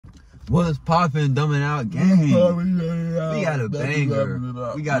What's poppin', DuminOut gang? We got a banger.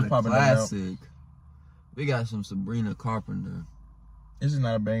 We got a classic. We got some Sabrina Carpenter. This is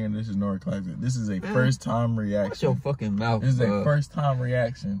not a banger. This is nor a classic. This is a first time reaction. Watch your fucking mouth. This is a first time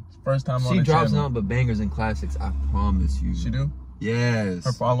reaction. First time on the channel. She drops nothing but bangers and classics. I promise you. She do? Yes.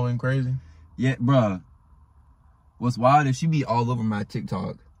 Her following crazy? Yeah, bruh. What's wild is she be all over my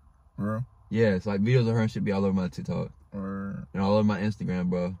TikTok. For real? Yes, like videos of her and shit be all over my TikTok. Or and all over my Instagram,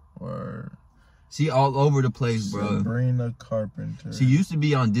 bro. Or she all over the place, bro. Sabrina Carpenter. She used to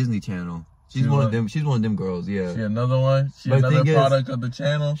be on Disney Channel. She's one of them. She's one of them girls. Yeah. She another one. She another product of the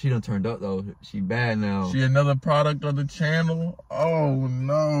channel. She done turned up though. She bad now. She another product of the channel. Oh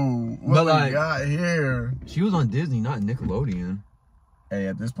no! What we got here? She was on Disney, not Nickelodeon. Hey,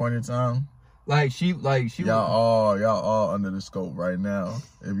 at this point in time, she. Y'all all under the scope right now.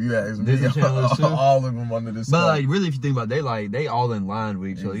 If you ask me, Disney channels too. All of them under the scope. But like, really, if you think about it, they all in line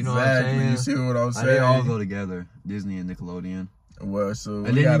with each other. You know what I'm saying? You see what I'm saying? They all go together. Disney and Nickelodeon. Well, so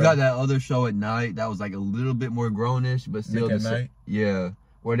and then you got that other show at night that was like a little bit more grownish, but still Nick at Night? Yeah,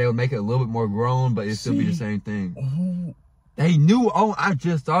 where they would make it a little bit more grown, but it still be the same thing. Oh. They knew. Oh, I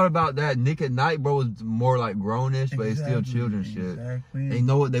just thought about that. Nick at Night, bro, was more like grownish, but it's still children's shit. Exactly. They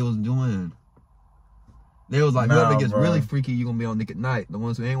know what they was doing. They was like, whoever gets really freaky, you gonna be on Nick at Night. The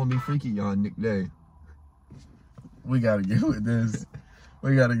ones who ain't gonna be freaky, y'all on Nick Day. We gotta get with this.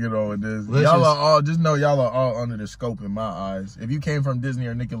 We gotta get on with this. Y'all are all, just know y'all are all under the scope in my eyes. If you came from Disney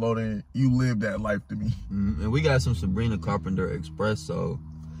or Nickelodeon, you lived that life to me. And we got some Sabrina Carpenter Espresso.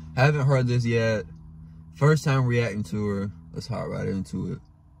 Haven't heard this yet. First time reacting to her. Let's hop right into it.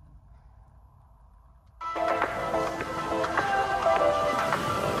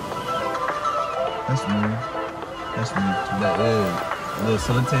 That's me. That's me. That is. A little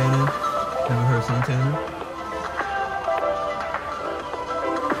sun tanning. Haven't heard sun tanning?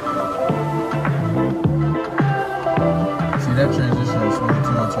 That transition was swinging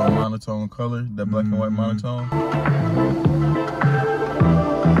too much to a monotone color, that black and white monotone.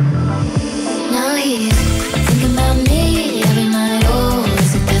 Now he's thinking about me every night. Oh,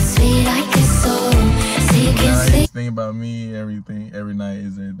 is it that sweet? I guess so. So you can sleep. He's thinking about me every night.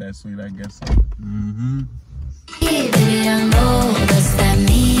 Is it that sweet? I guess so. Baby, I know that's that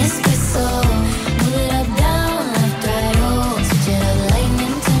me espresso. Move it up, down, left, right, oh, switch it up like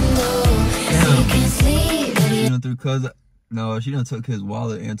Nintendo. So you can sleep, baby. You know, through cuz. No, she done took his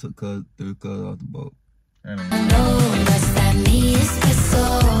wallet and took cuz off the boat. I know that's that me espresso.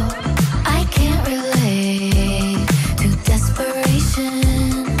 I can't relate to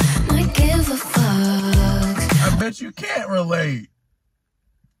desperation. Might give a fuck. I bet you can't relate.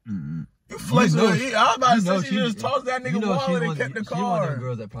 You flexible. I was about to say she just tossed that nigga wallet and kept the car. She one of them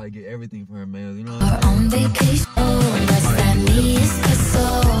girls that probably get everything from her man. You know what I'm saying? On vacation, that's that me espresso.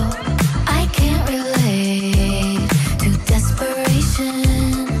 I can't relate to desperation.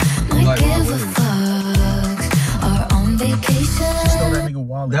 Might give a fuck. Or on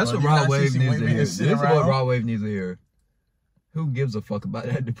vacation. That's what Raw Wave needs to hear. This is what Raw Wave needs to hear. Who gives a fuck about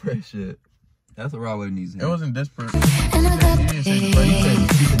that depressed shit? That's what Raw Wave needs to hear. It wasn't desperate. And I got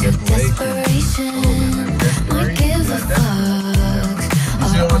desperation. Might give a fuck. You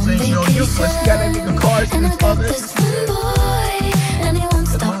see what I'm saying? She don't give a fuck. She got that nigga car. And I got this one boy, and he won't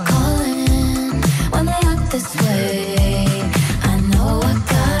stop calling when they act this way. I know I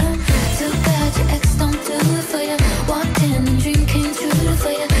got him. Too bad your ex don't do it for you. Walked in and dream came true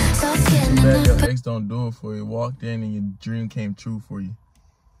for you. Stop getting up. Your ex don't do it for you. Walked in and your dream came true for you.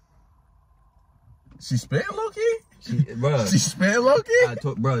 She spit low-key? She spit low-key?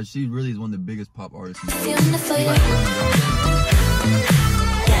 Bro, she really is one of the biggest pop artists. Yes,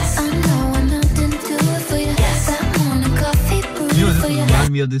 I know I didn't do it for you. Yes, that morning coffee brewed for you.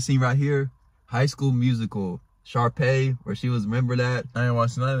 Remind me of this scene right here. High School Musical. Sharpay, where she was, remember that? I ain't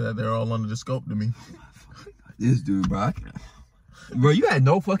watched none of that. They're all under the scope to me. This dude, bro. Bro, you had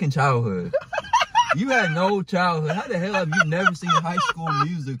no fucking childhood. You had no childhood. How the hell have you never seen High School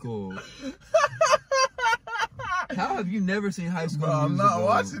Musical? How have you never seen High School Musical? I'm not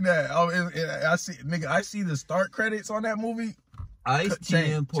watching that. I see the start credits on that movie.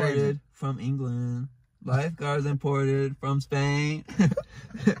 Ice-T imported from England. Lifeguards imported from Spain.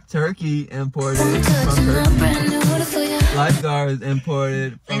 Turkey imported from Turkey. Lifeguards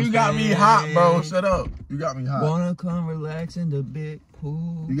imported from Spain. You got me hot, bro. Shut up. You got me hot. Wanna come relax in the big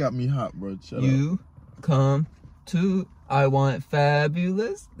pool. You got me hot, bro. Shut up. You come to I Want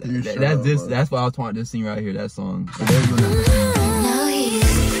Fabulous. That's why I was talking this scene right here, that song. Now he's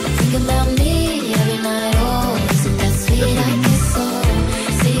thinking about me every night. Oh, is it that sweet? I guess so.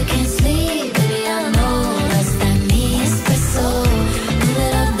 So you can't sleep, baby. I know that's that me espresso. Move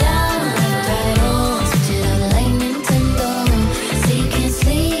it up, down.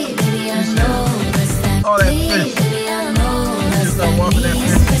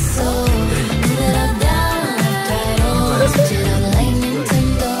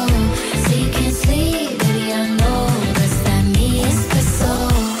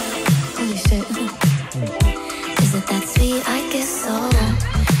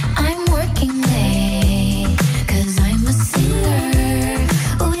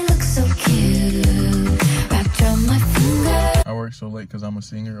 late because I'm a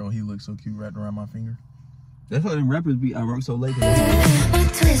singer. Oh, he looks so cute wrapped around my finger. That's how them rappers be. I work so late. My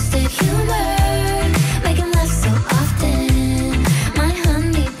twisted humor, making love so often. My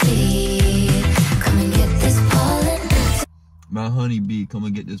honeybee, come and get this pollen. My honeybee, come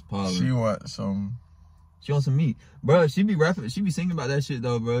and get this pollen. She wants some. She wants some meat, bro. She be rapping. She be singing about that shit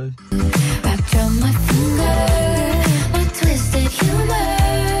though, bro. Wrapped around my finger, my twisted humor,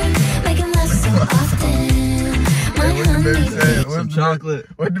 making love so often. My Hey, what the baby honeybee. said? Some chocolate.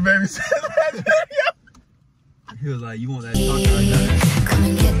 What the baby said last video? He was like, "You want that chocolate?" I got it. Come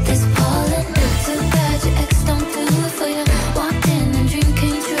and get this pollen. Too bad your ex don't do it for you. Walked in and dream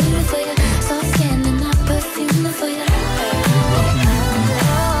came true for you. Soft skin and not perfume for you.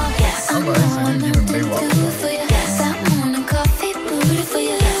 Yes, I know I'm nothing to do for you. That morning coffee booty for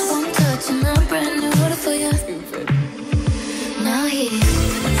you. One touch and I'm brand new for you. Now he's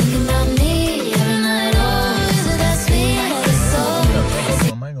thinking about me every night. Oh, is it that sweet? I guess so.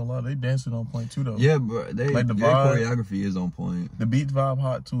 I ain't gonna lie, they dancing on point too though. Yeah, bro. Like the their vibe. choreography is on point. The beat vibe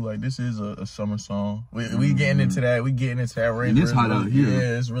hot too. Like this is a summer song. We getting into that. We getting into that rain. And it's hot out here.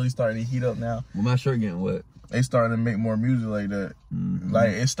 Yeah, it's really starting to heat up now. Well, my shirt getting wet. They starting to make more music like that. Like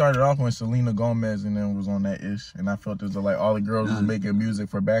it started off when Selena Gomez and them was on that ish, and I felt as though like all the girls was making music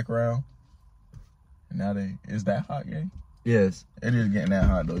for background. And now is that hot, gang? Yes. It is getting that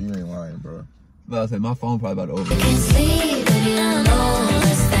hot though. You ain't lying, bro. But I said my phone probably about to over. Can't sleep, baby, I know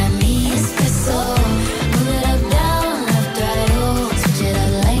it's that me espresso. Move it up, down, left, right, oh, switch it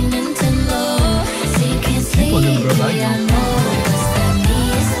up like Nintendo. So you can't sleep, them girls like baby, I you. know it's that me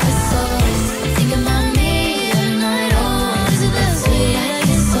espresso. Think about me every night, oh, is it that sweet? I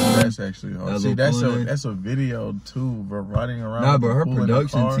guess so. That's actually hard. That See, little that's a video too, bro. Riding around. Nah, with but the her pool in the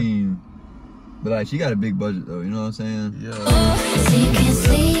production car. team. But like, she got a big budget though. You know what I'm saying? Yeah. So you can't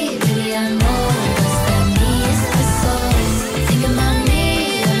sleep, baby, I know it's that me espresso. Think about me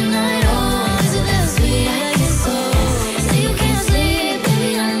every night, oh, is it that sweet? I guess so. So you can't sleep,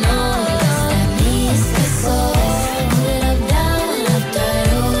 baby, I know it's that me espresso. Move it up, down, left, right,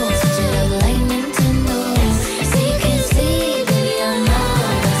 oh, switch it up like Nintendo. So you can't sleep, baby, I know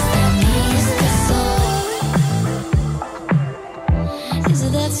it's that me espresso. Is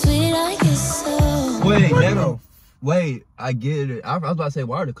it that sweet? I guess so. Wait, I get it. I was about to say,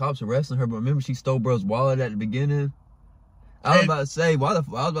 why are the cops arresting her? But remember, she stole bro's wallet at the beginning. I was about to say, I was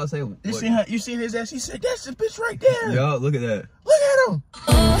about to say, You seen her? You seen his ass? He said, "That's the bitch right there." Yo, look at that. Look at him.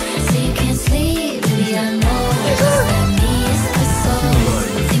 So you can't sleep, baby, I know it's that me espresso.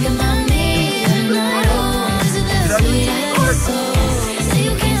 Think about me every night, oh, is it that sweet? I guess so. So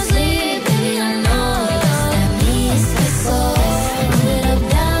you can't sleep, baby, I know it's that me espresso. Move it up,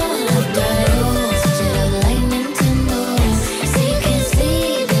 down, left, right, oh, switch it up like Nintendo. So you can't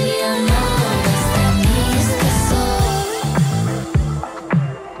sleep, baby, I know it's that me espresso.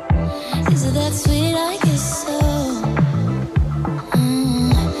 Is it that sweet? I guess so.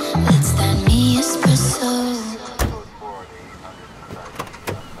 That's that me espresso.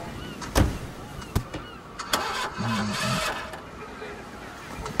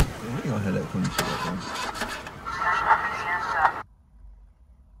 We ain't gonna have that funny shit up there.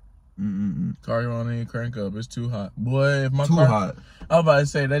 Car you on in, crank up. It's too hot, boy. If my Too car, hot. I was about to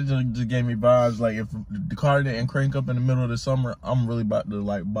say that just gave me vibes. Like if the car didn't crank up in the middle of the summer, I'm really about to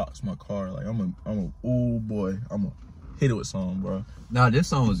like box my car. Like I'm a oh boy, I'm a hit it with something, bro. Nah, this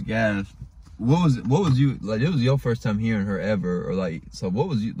song was gas. What was you like? It was your first time hearing her ever, or like? So what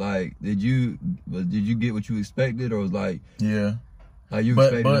was you like? Did you get what you expected, or was like? Yeah. Like you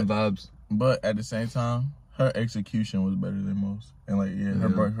But- expecting the vibes? But at the same time, her execution was better than most. And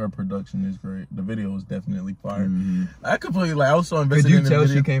like, her production is great. The video was definitely fire. I completely I was so invested Could you in the tell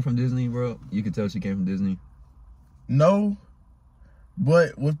video. she came from Disney, bro? You could tell she came from Disney. No.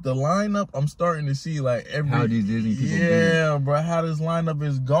 But with the lineup, I'm starting to see like How these Disney people yeah, bro, how this lineup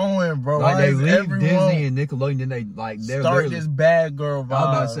is going, bro. Like Why they is leave everyone Disney and Nickelodeon, then they like they're start literally- this bad girl vibe.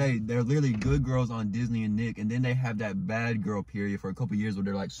 I was about to say they're literally good girls on Disney and Nick, and then they have that bad girl period for a couple years where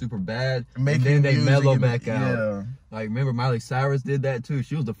they're like super bad, Making and then they music mellow and- back out. yeah. Like remember Miley Cyrus did that too.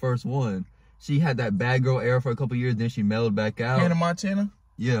 She was the first one. She had that bad girl era for a couple years, then she mellowed back out. Hannah Montana?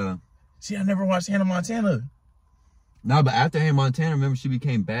 Yeah. See, I never watched Hannah Montana. Nah, but after Hannah Montana, remember she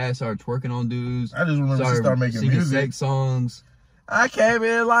became bad, started twerking on dudes. I just remember she started making singing music. sex songs. I came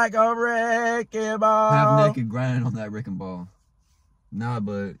in like a wrecking ball. Half naked grinding on that wrecking ball. Nah,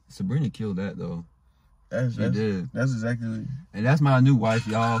 but Sabrina killed that though. That's did. That's exactly. And that's my new wife,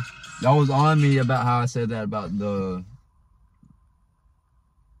 y'all. Y'all was on me about how I said that about the...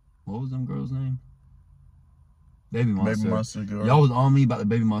 What was them girls' name? Baby Monster. Baby Monster girl. Y'all was on me about the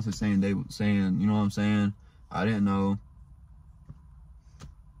Baby Monster saying, you know what I'm saying? I didn't know.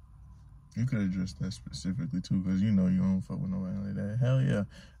 You could address that specifically too, because you know you don't fuck with nobody like that. Hell yeah.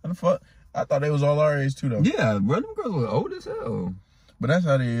 And the fuck, I thought they was all our age too though. Yeah, bro, them girls were old as hell. But that's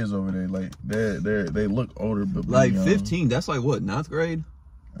how they is over there. Like they look older, but like young. 15. That's like what, 9th grade?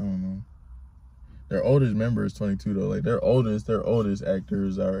 I don't know. Their oldest member is 22 though. Like their oldest actor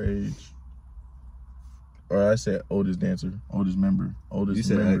is our age. Or I said oldest dancer, oldest member, oldest. You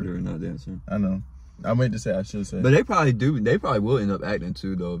said member. actor, not dancer. I know. I meant to say I should say. But they probably do. They probably will end up acting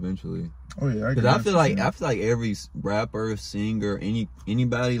too, though, eventually. Oh yeah, because I feel like every rapper, singer,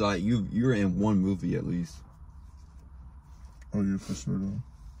 anybody like you're in one movie at least. Oh yeah, for sure though.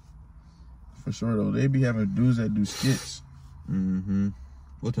 For sure though, they be having dudes that do skits. Mm-hmm.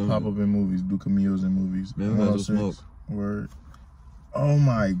 What time? Pop up in movies, do cameos in movies. Man, we might as well smoke. Word. Oh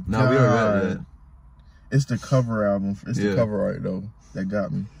my god. No, we already read that. It's the cover album. It's the cover art though that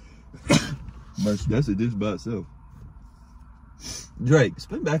got me. But that's a dish by itself. Drake,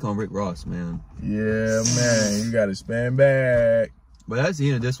 spin back on Rick Ross, man. Yeah, man, you gotta spin back. But that's the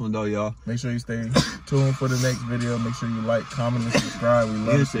end of this one, though, y'all. Make sure you stay tuned for the next video. Make sure you like, comment, and subscribe. We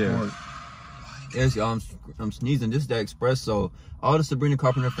love the support. Yes, y'all, I'm sneezing. This is the Espresso. All the Sabrina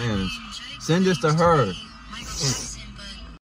Carpenter fans, send this to her.